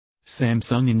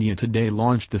Samsung India today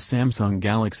launched the Samsung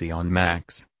Galaxy on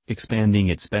Max, expanding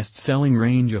its best-selling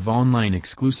range of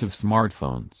online-exclusive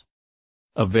smartphones.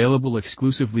 Available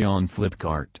exclusively on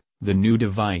Flipkart, the new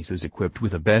device is equipped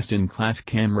with a best-in-class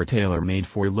camera tailor-made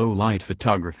for low-light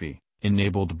photography,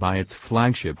 enabled by its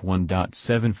flagship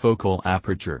 1.7 focal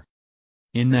aperture.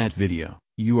 In that video,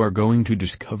 you are going to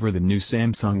discover the new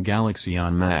Samsung Galaxy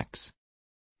on Max.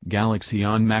 Galaxy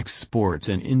on Max sports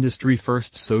an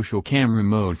industry-first social camera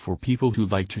mode for people who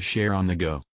like to share on the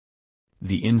go.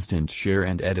 The Instant Share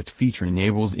and Edit feature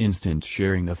enables instant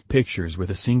sharing of pictures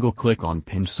with a single click on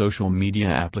pinned social media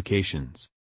applications.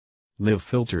 Live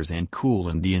filters and cool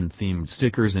Indian-themed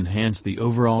stickers enhance the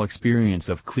overall experience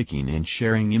of clicking and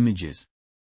sharing images.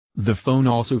 The phone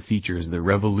also features the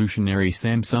revolutionary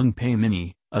Samsung Pay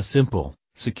Mini, a simple,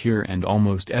 secure and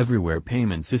almost everywhere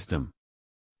payment system.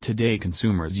 Today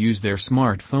consumers use their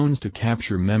smartphones to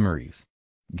capture memories.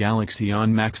 Galaxy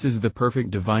on Max is the perfect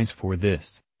device for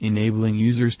this, enabling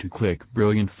users to click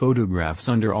brilliant photographs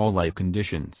under all light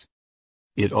conditions.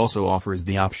 It also offers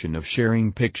the option of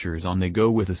sharing pictures on the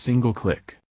go with a single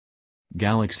click.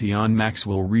 Galaxy on Max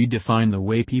will redefine the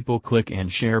way people click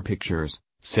and share pictures,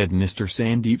 said Mr.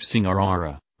 Sandeep Singh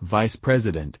Arora, Vice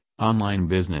President, Online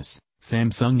Business,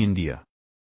 Samsung India.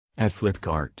 At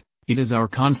Flipkart, it is our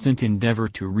constant endeavor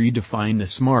to redefine the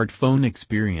smartphone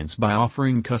experience by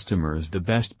offering customers the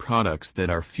best products that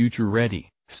are future-ready,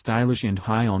 stylish and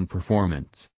high on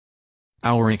performance.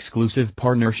 Our exclusive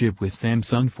partnership with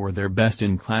Samsung for their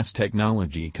best-in-class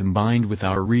technology combined with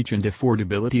our reach and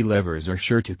affordability levers are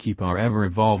sure to keep our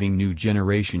ever-evolving new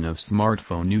generation of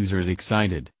smartphone users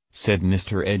excited, said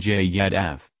Mr. Ajay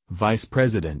Yadav, Vice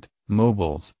President,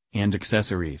 Mobiles and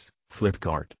Accessories,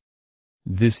 Flipkart.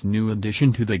 This new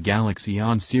addition to the Galaxy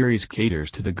On series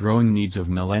caters to the growing needs of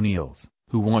millennials,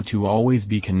 who want to always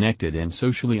be connected and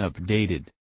socially updated.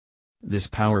 This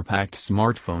power-packed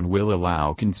smartphone will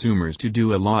allow consumers to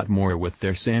do a lot more with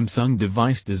their Samsung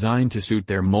device designed to suit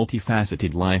their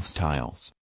multifaceted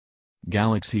lifestyles.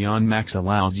 Galaxy On Max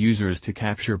allows users to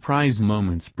capture prized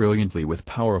moments brilliantly with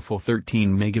powerful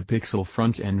 13-megapixel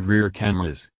front and rear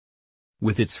cameras.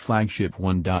 With its flagship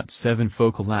 1.7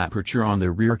 focal aperture on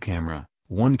the rear camera,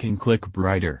 one can click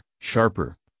brighter,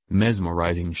 sharper,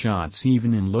 mesmerizing shots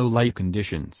even in low-light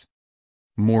conditions.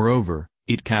 Moreover,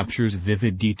 it captures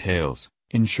vivid details,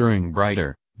 ensuring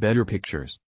brighter, better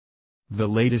pictures. The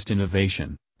latest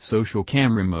innovation, Social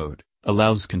Camera Mode,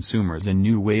 allows consumers a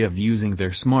new way of using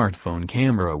their smartphone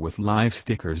camera with live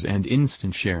stickers and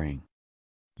instant sharing.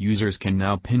 Users can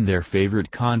now pin their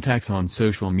favorite contacts on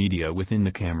social media within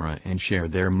the camera and share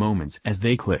their moments as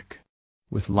they click.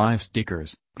 With live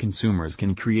stickers, consumers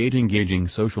can create engaging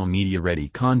social media-ready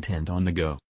content on the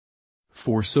go.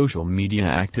 For social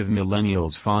media-active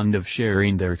millennials fond of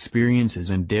sharing their experiences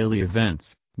and daily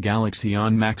events, Galaxy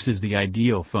On Max is the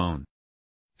ideal phone.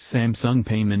 Samsung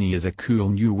Pay Mini is a cool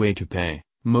new way to pay,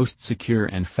 most secure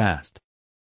and fast.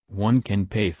 One can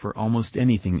pay for almost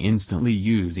anything instantly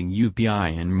using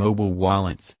UPI and mobile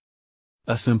wallets.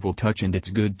 A simple touch and it's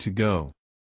good to go.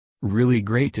 Really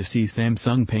great to see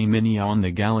Samsung Pay Mini on the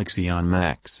Galaxy On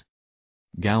Max.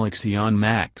 Galaxy On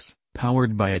Max,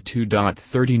 powered by a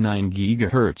 2.39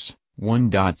 GHz,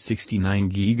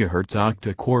 1.69 GHz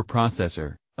octa-core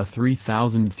processor, a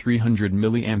 3300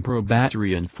 mAh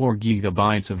battery and 4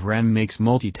 GB of RAM makes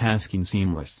multitasking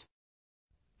seamless.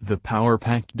 The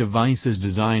power-packed device is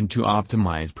designed to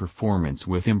optimize performance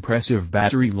with impressive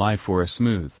battery life for a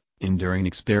smooth, enduring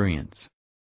experience.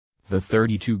 The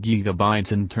 32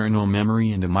 GB internal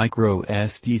memory and a micro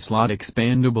SD slot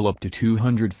expandable up to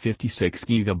 256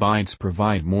 GB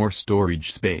provide more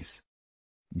storage space.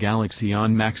 Galaxy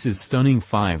On Max's stunning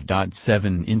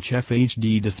 5.7-inch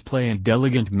FHD display and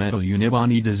elegant metal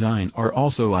unibody design are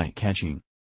also eye-catching.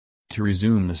 To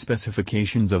resume the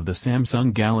specifications of the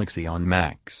Samsung Galaxy On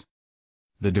Max.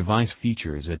 The device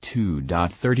features a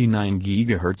 2.39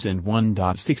 GHz and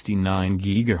 1.69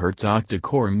 GHz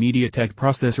octa-core MediaTek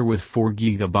processor with 4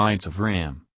 GB of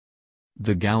RAM.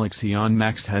 The Galaxy On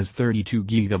Max has 32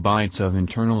 GB of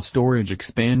internal storage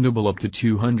expandable up to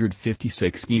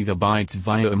 256 GB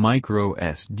via a micro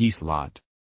SD slot.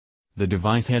 The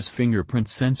device has fingerprint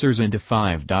sensors and a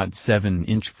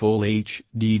 5.7-inch Full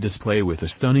HD display with a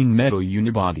stunning metal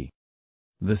unibody.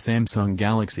 The Samsung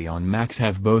Galaxy On Max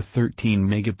have both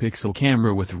 13-megapixel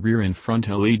camera with rear and front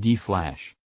LED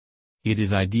flash. It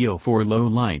is ideal for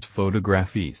low-light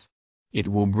photographies. It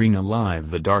will bring alive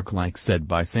the dark, like said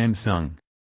by Samsung.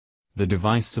 The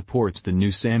device supports the new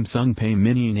Samsung Pay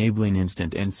Mini enabling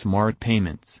instant and smart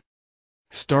payments.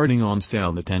 Starting on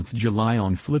sale the 10th July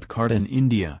on Flipkart in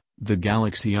India, The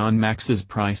Galaxy On Max is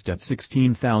priced at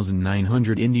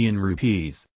 16,900 Indian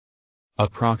rupees,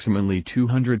 approximately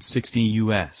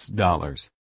 $260.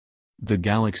 The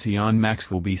Galaxy On Max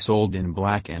will be sold in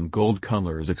black and gold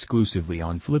colors exclusively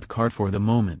on Flipkart for the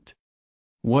moment.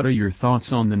 What are your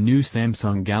thoughts on the new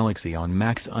Samsung Galaxy On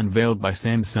Max unveiled by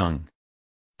Samsung?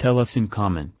 Tell us in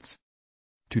comments.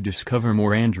 To discover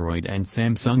more Android and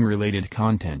Samsung related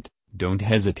content, don't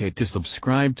hesitate to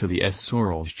subscribe to the S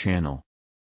Sorrels channel.